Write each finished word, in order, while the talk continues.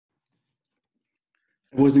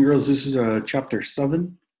Boys and girls, this is chapter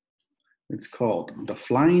 7. It's called The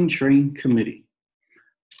Flying Train Committee.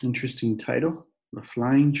 Interesting title, The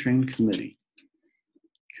Flying Train Committee.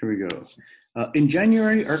 Here we go. In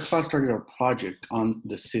January, our class started a project on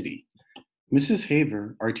the city. Mrs.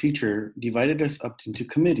 Haver, our teacher, divided us up into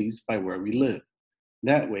committees by where we live.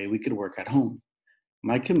 That way we could work at home.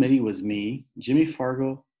 My committee was me, Jimmy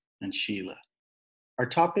Fargo, and Sheila. Our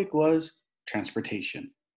topic was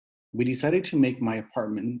transportation. We decided to make my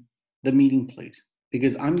apartment the meeting place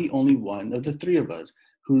because I'm the only one of the three of us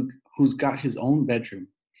who's got his own bedroom.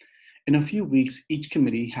 In a few weeks, each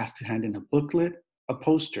committee has to hand in a booklet, a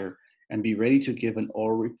poster, and be ready to give an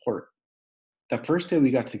oral report. The first day we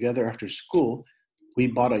got together after school, we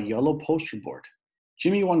bought a yellow poster board.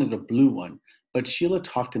 Jimmy wanted a blue one, but Sheila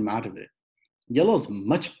talked him out of it. Yellow's a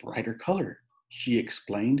much brighter color, she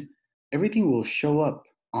explained. Everything will show up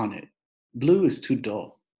on it. Blue is too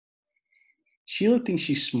dull. Sheila thinks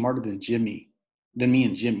she's smarter than me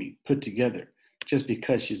and Jimmy put together, just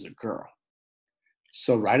because she's a girl.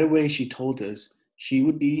 So right away she told us she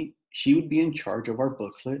would be in charge of our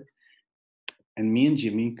booklet, and me and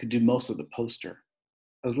Jimmy could do most of the poster,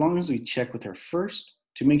 as long as we check with her first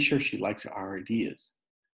to make sure she likes our ideas.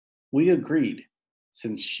 We agreed,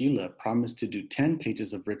 since Sheila promised to do 10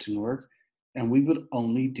 pages of written work, and we would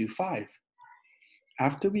only do 5.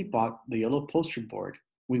 After we bought the yellow poster board,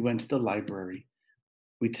 we went to the library.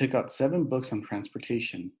 We took out 7 books on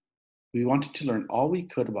transportation. We wanted to learn all we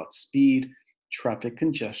could about speed, traffic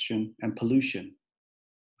congestion, and pollution.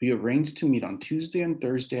 We arranged to meet on Tuesday and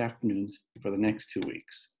Thursday afternoons for the next 2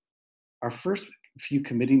 weeks. Our first few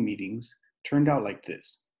committee meetings turned out like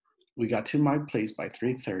this. We got to my place by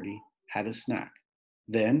 3:30, had a snack,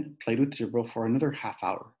 then played with Jibro for another half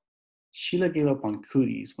hour. Sheila gave up on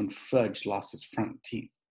cooties when Fudge lost his front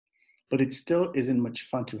teeth, but it still isn't much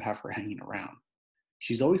fun to have her hanging around.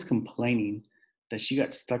 She's always complaining that she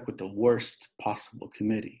got stuck with the worst possible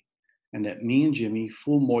committee and that me and Jimmy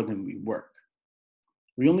fool more than we work.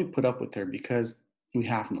 We only put up with her because we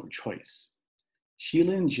have no choice.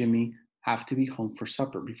 Sheila and Jimmy have to be home for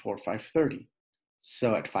supper before 5:30.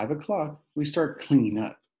 So at 5 o'clock, we start cleaning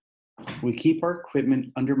up. We keep our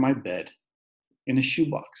equipment under my bed in a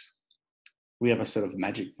shoebox. We have a set of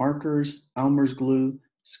magic markers, Elmer's glue,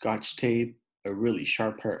 Scotch tape, a really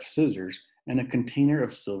sharp pair of scissors, and a container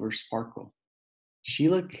of silver sparkle.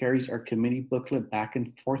 Sheila carries our committee booklet back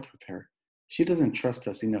and forth with her. She doesn't trust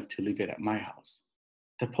us enough to leave it at my house.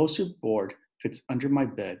 The poster board fits under my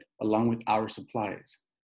bed along with our supplies.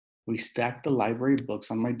 We stack the library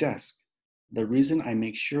books on my desk. The reason I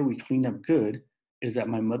make sure we clean up good is that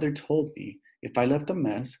my mother told me if I left a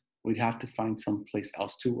mess, we'd have to find someplace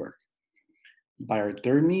else to work. By our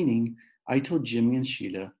third meeting, I told Jimmy and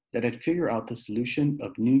Sheila that I'd figure out the solution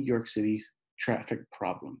of New York City's traffic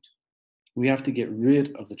problems. We have to get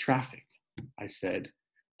rid of the traffic, I said.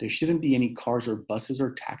 There shouldn't be any cars or buses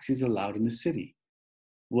or taxis allowed in the city.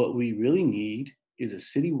 What we really need is a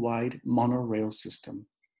citywide monorail system.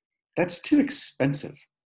 That's too expensive,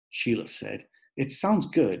 Sheila said. It sounds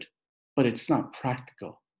good, but it's not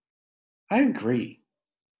practical. I agree.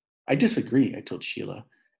 I disagree, I told Sheila.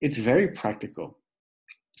 It's very practical.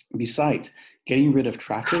 Besides, getting rid of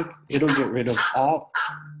traffic, it'll get rid of all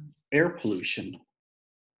air pollution,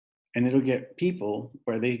 and it'll get people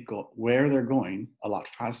where they're going a lot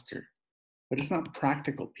faster. But it's not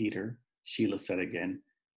practical, Peter, Sheila said again.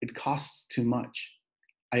 It costs too much.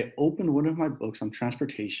 I opened one of my books on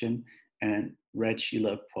transportation and read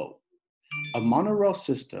Sheila a quote. A monorail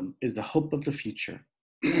system is the hope of the future.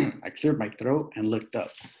 I cleared my throat and looked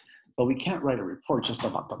up. But we can't write a report just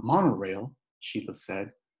about the monorail, Sheila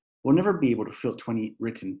said. We'll never be able to fill 20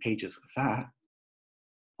 written pages with that.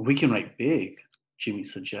 We can write big, Jimmy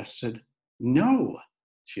suggested. No,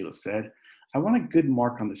 Sheila said. I want a good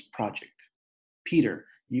mark on this project. Peter,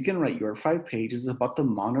 you can write your 5 pages about the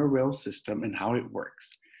monorail system and how it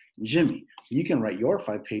works. Jimmy, you can write your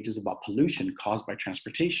 5 pages about pollution caused by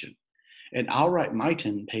transportation. And I'll write my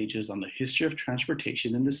 10 pages on the history of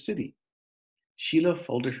transportation in the city. Sheila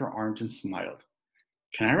folded her arms and smiled.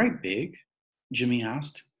 Can I write big? Jimmy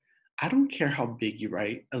asked. I don't care how big you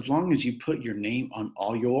write, as long as you put your name on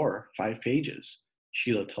all your 5 pages,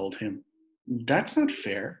 Sheila told him. That's not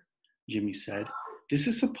fair, Jimmy said. This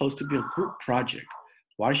is supposed to be a group project.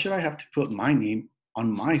 Why should I have to put my name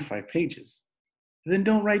on my 5 pages? Then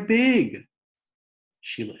don't write big,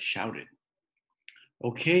 Sheila shouted.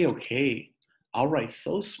 Okay. I'll write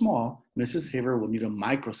so small, Mrs. Haver will need a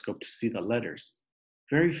microscope to see the letters.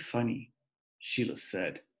 Very funny, Sheila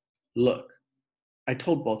said. Look, I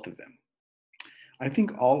told both of them. I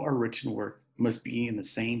think all our written work must be in the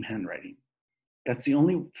same handwriting. That's the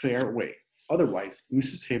only fair way. Otherwise,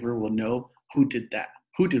 Mrs. Haber will know who did that,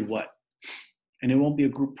 who did what, and it won't be a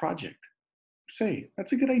group project. Say,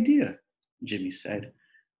 that's a good idea, Jimmy said.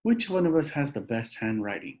 Which one of us has the best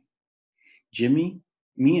handwriting?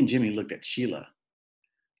 Me and Jimmy looked at Sheila.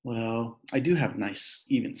 Well, I do have nice,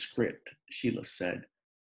 even script, Sheila said.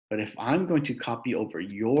 But if I'm going to copy over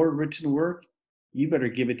your written work, you better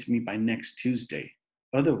give it to me by next Tuesday.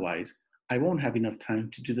 Otherwise, I won't have enough time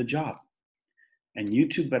to do the job. And you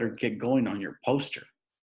two better get going on your poster.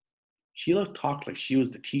 Sheila talked like she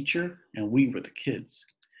was the teacher and we were the kids.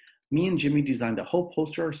 Me and Jimmy designed the whole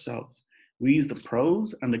poster ourselves. We used the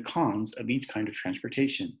pros and the cons of each kind of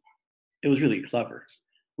transportation. It was really clever.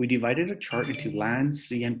 We divided a chart into land,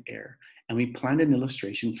 sea, and air, and we planned an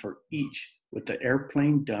illustration for each, with the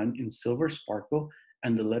airplane done in silver sparkle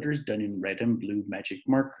and the letters done in red and blue magic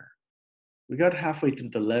marker. We got halfway through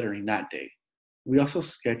the lettering that day. We also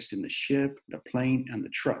sketched in the ship, the plane, and the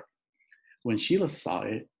truck. When Sheila saw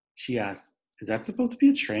it, she asked, "Is that supposed to be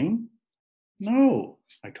a train?" "No,"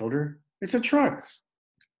 I told her. "It's a truck."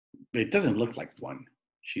 "It doesn't look like one,"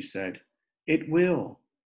 she said. "It will,"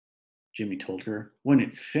 Jimmy told her, "when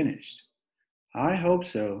it's finished." "I hope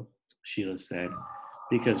so," Sheila said,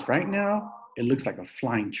 "because right now it looks like a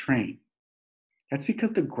flying train." "That's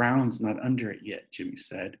because the ground's not under it yet," Jimmy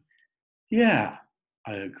said. "Yeah,"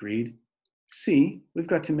 I agreed. "See, we've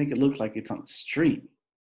got to make it look like it's on the street.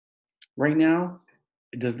 Right now,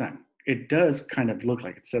 it does not. It does kind of look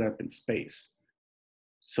like it's set up in space."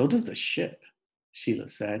 "So does the ship," Sheila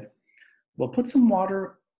said. "Well, put some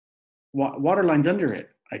water lines under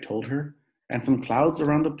it," I told her, "and some clouds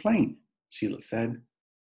around the plane," Sheila said.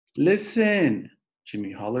 "Listen,"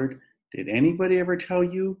 Jimmy hollered. "Did anybody ever tell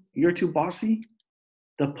you you're too bossy?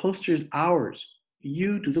 The poster's ours.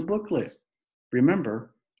 You do the booklet.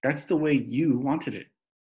 Remember, that's the way you wanted it."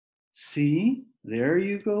 "See, there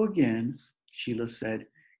you go again," Sheila said.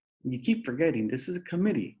 "You keep forgetting this is a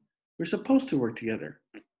committee. We're supposed to work together."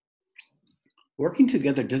 "Working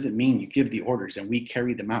together doesn't mean you give the orders and we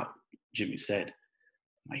carry them out," Jimmy said.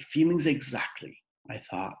 My feelings exactly, I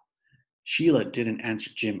thought. Sheila didn't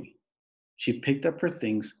answer Jimmy. She picked up her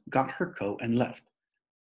things, got her coat, and left.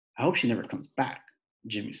 "I hope she never comes back,"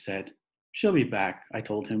 Jimmy said. "She'll be back," I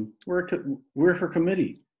told him. We're her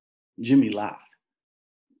committee." Jimmy laughed.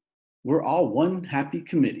 "We're all one happy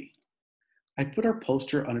committee." I put our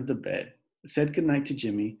poster under the bed, said goodnight to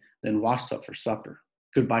Jimmy, then washed up for supper.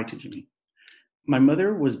 Goodbye to Jimmy. My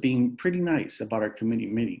mother was being pretty nice about our committee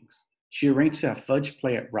meetings. She arranged to have Fudge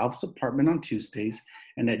play at Ralph's apartment on Tuesdays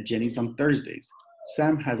and at Jenny's on Thursdays.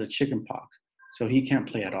 Sam has a chicken pox, so he can't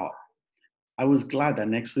play at all. I was glad that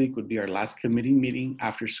next week would be our last committee meeting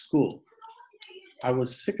after school. I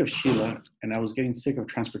was sick of Sheila and I was getting sick of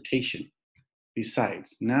transportation.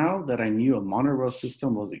 Besides, now that I knew a monorail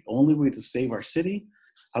system was the only way to save our city,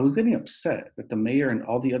 I was getting upset that the mayor and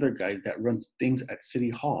all the other guys that run things at City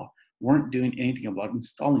Hall weren't doing anything about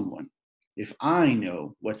installing one. If I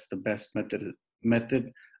know what's the best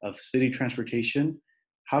method of city transportation,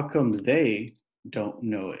 how come they don't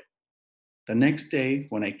know it? The next day,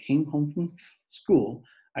 when I came home from school,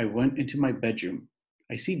 I went into my bedroom.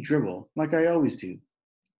 I see Dribble, like I always do.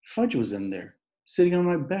 Fudge was in there, sitting on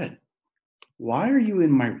my bed. "Why are you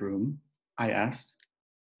in my room?" I asked.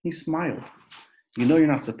 He smiled. "You know you're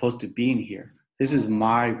not supposed to be in here. This is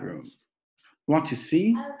my room." "Want to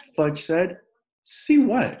see?" Fudge said. "See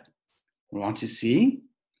what?" "Want to see?"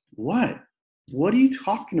 "What? What are you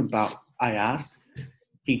talking about?" I asked.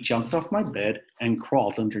 He jumped off my bed and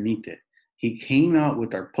crawled underneath it. He came out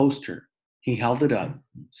with our poster. He held it up.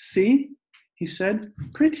 "See?" he said.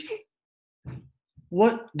 "Pretty?"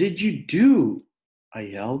 "What did you do?" I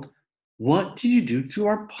yelled. "What did you do to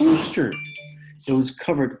our poster?" It was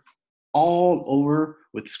covered all over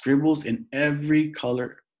with scribbles in every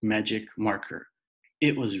color magic marker.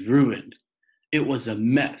 It was ruined. It was a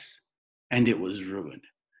mess. And it was ruined.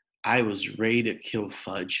 I was ready to kill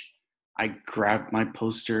Fudge. I grabbed my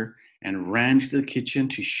poster and ran to the kitchen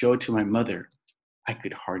to show it to my mother. I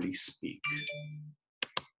could hardly speak.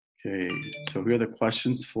 Okay, so here are the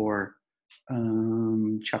questions for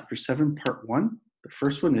chapter 7, part 1. The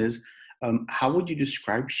first one is, how would you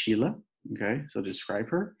describe Sheila? Okay, so describe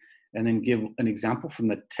her and then give an example from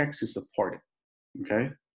the text to support it.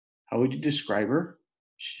 Okay, how would you describe her?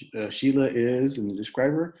 Sheila is, and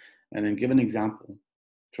describe her, and then give an example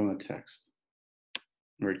from the text.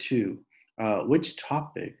 Number 2, which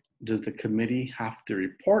topic does the committee have to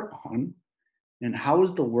report on, and how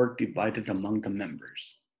is the work divided among the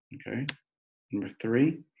members? Okay. Number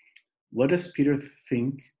 3, what does Peter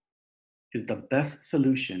think is the best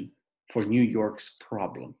solution for New York's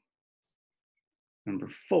problem? Number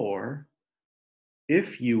 4,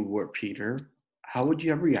 if you were Peter, how would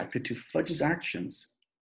you have reacted to Fudge's actions?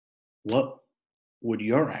 What would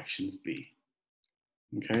your actions be?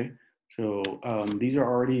 Okay, so these are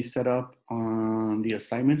already set up on the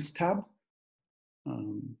assignments tab.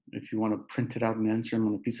 If you want to print it out and answer them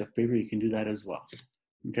on a piece of paper, you can do that as well.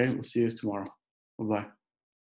 Okay, we'll see you tomorrow. Bye-bye.